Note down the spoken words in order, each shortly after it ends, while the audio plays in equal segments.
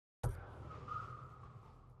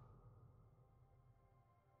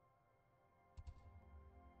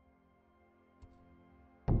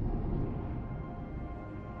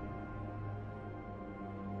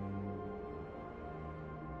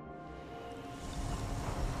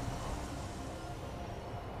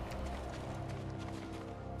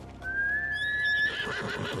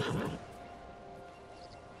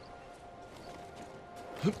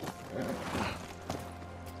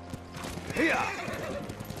Here!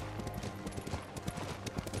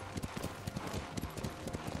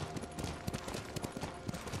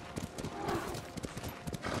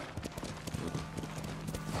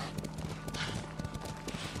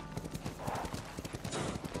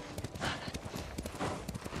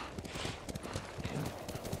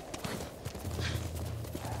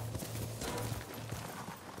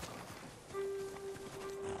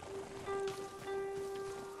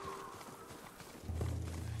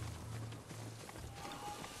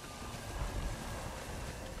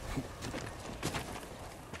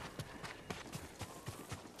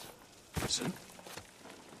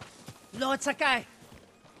 Lord Sakai!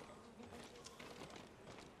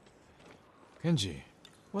 Kenji,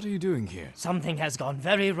 what are you doing here? Something has gone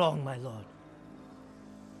very wrong, my lord.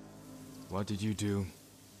 What did you do?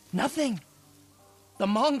 Nothing! The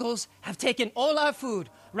Mongols have taken all our food.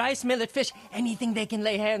 Rice, millet, fish, anything they can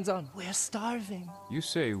lay hands on. We're starving. You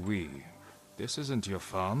say we. This isn't your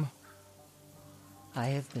farm. I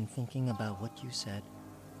have been thinking about what you said,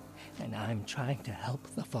 and I'm trying to help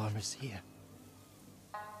the farmers here.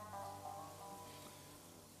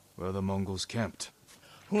 Where are the Mongols camped?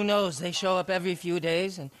 Who knows? They show up every few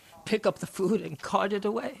days and pick up the food and cart it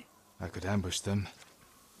away. I could ambush them.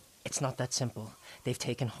 It's not that simple. They've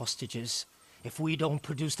taken hostages. If we don't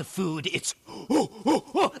produce the food, it's... There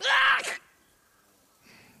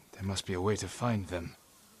must be a way to find them.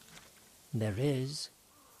 There is.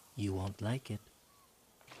 You won't like it.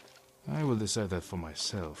 I will decide that for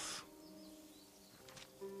myself.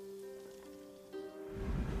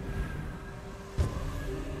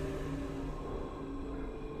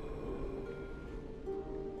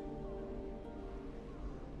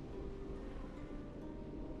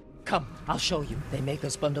 Come, I'll show you. They make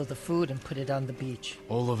us bundle the food and put it on the beach.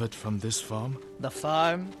 All of it from this farm? The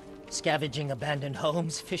farm, scavenging abandoned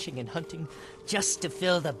homes, fishing and hunting, just to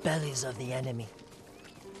fill the bellies of the enemy.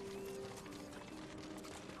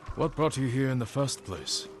 What brought you here in the first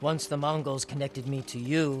place? Once the Mongols connected me to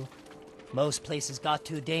you, most places got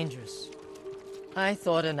too dangerous. I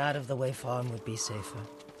thought an out-of-the-way farm would be safer.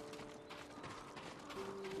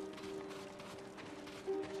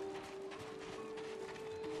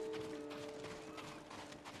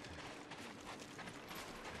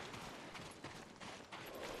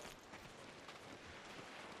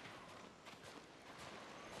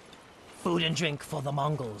 Food and drink for the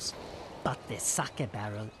Mongols, but the sake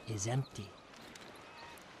barrel is empty.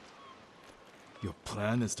 Your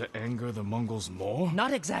plan is to anger the Mongols more?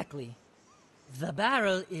 Not exactly. The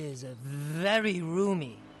barrel is very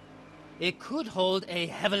roomy. It could hold a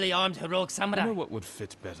heavily armed heroic samurai. I know what would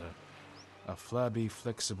fit better. A flabby,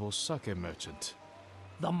 flexible sake merchant.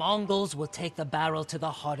 The Mongols will take the barrel to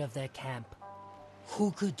the heart of their camp.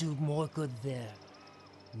 Who could do more good there?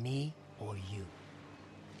 Me or you?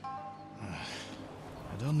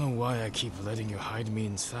 I don't know why I keep letting you hide me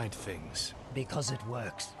inside things. Because it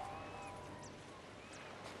works.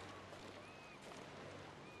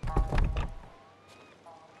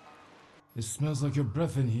 It smells like your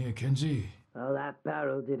breath in here, Kenji. Well, that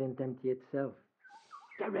barrel didn't empty itself.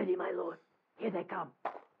 Get ready, my lord. Here they come.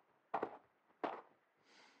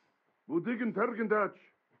 Budigen Tergendach.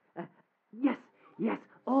 Yes,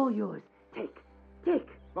 all yours. Take.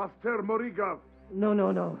 Was ter Morigav.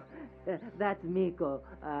 No. That's Miko.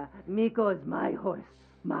 Miko is my horse.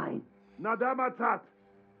 Mine. Nadamatat.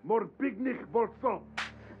 Mor bignich volso.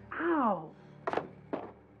 Ow!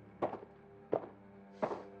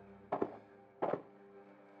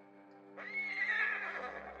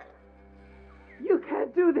 You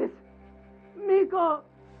can't do this! Miko!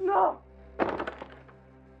 No!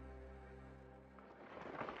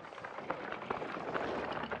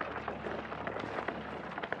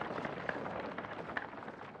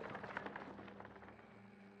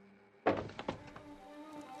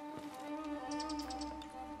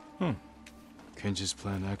 Kenji's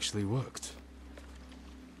plan actually worked.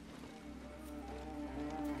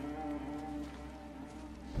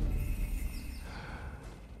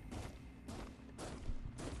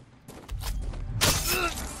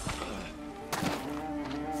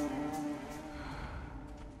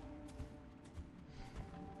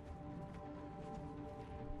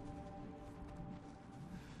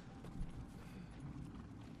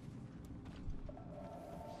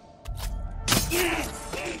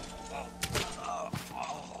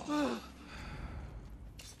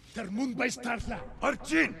 Der Mund bei Starfla!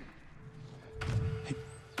 Archin!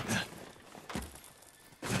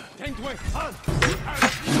 Tentway! Han!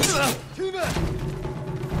 Tüme!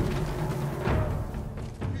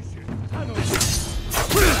 Tano!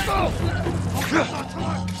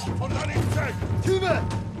 Tübe!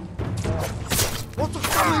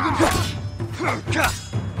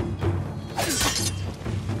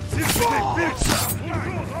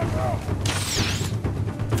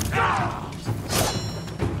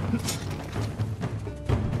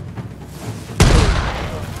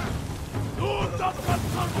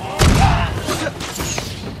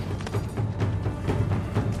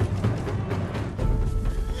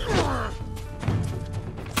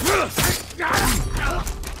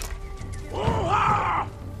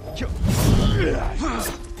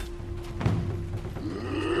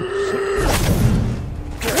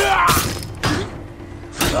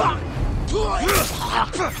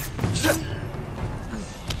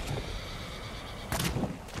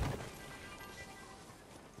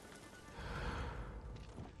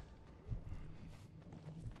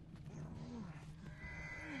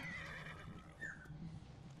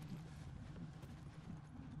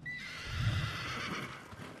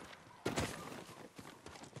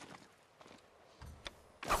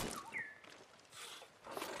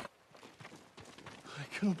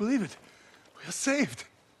 I cannot believe it. We are saved.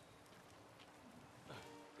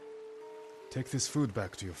 Take this food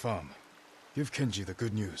back to your farm. Give Kenji the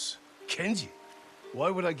good news. Kenji?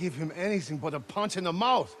 Why would I give him anything but a punch in the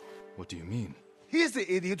mouth? What do you mean? He's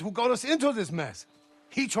the idiot who got us into this mess.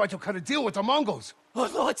 He tried to cut a deal with the Mongols.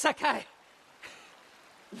 Oh, Lord Sakai!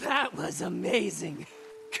 That was amazing!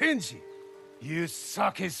 Kenji, you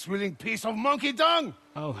sake-swilling piece of monkey dung!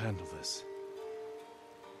 I'll handle this.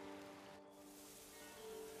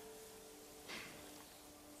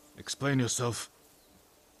 Explain yourself.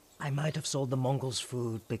 I might have sold the Mongols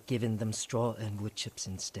food, but given them straw and wood chips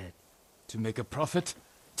instead. To make a profit?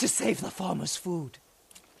 To save the farmers' food.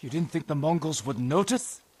 You didn't think the Mongols would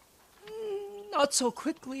notice? Not so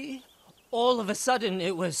quickly. All of a sudden,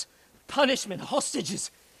 it was punishment,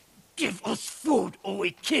 hostages. Give us food or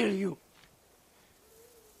we kill you.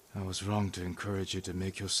 I was wrong to encourage you to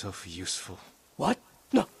make yourself useful. What?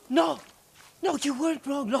 No, no! No, you weren't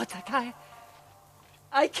wrong, Lord Takai.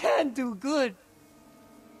 I can do good.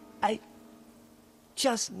 I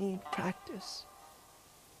just need practice.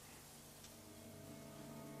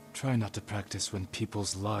 Try not to practice when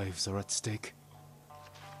people's lives are at stake.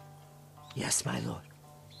 Yes, my lord.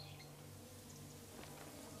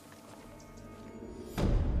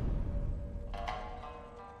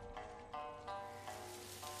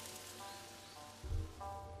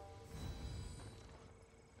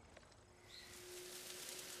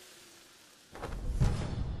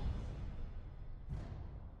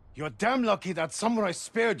 You're damn lucky that samurai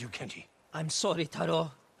spared you, Kenji. I'm sorry,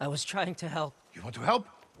 Taro. I was trying to help. You want to help?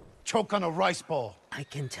 Choke on a rice ball. I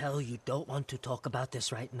can tell you don't want to talk about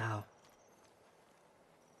this right now.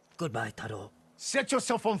 Goodbye, Taro. Set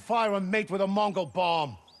yourself on fire and mate with a Mongol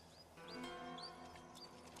bomb.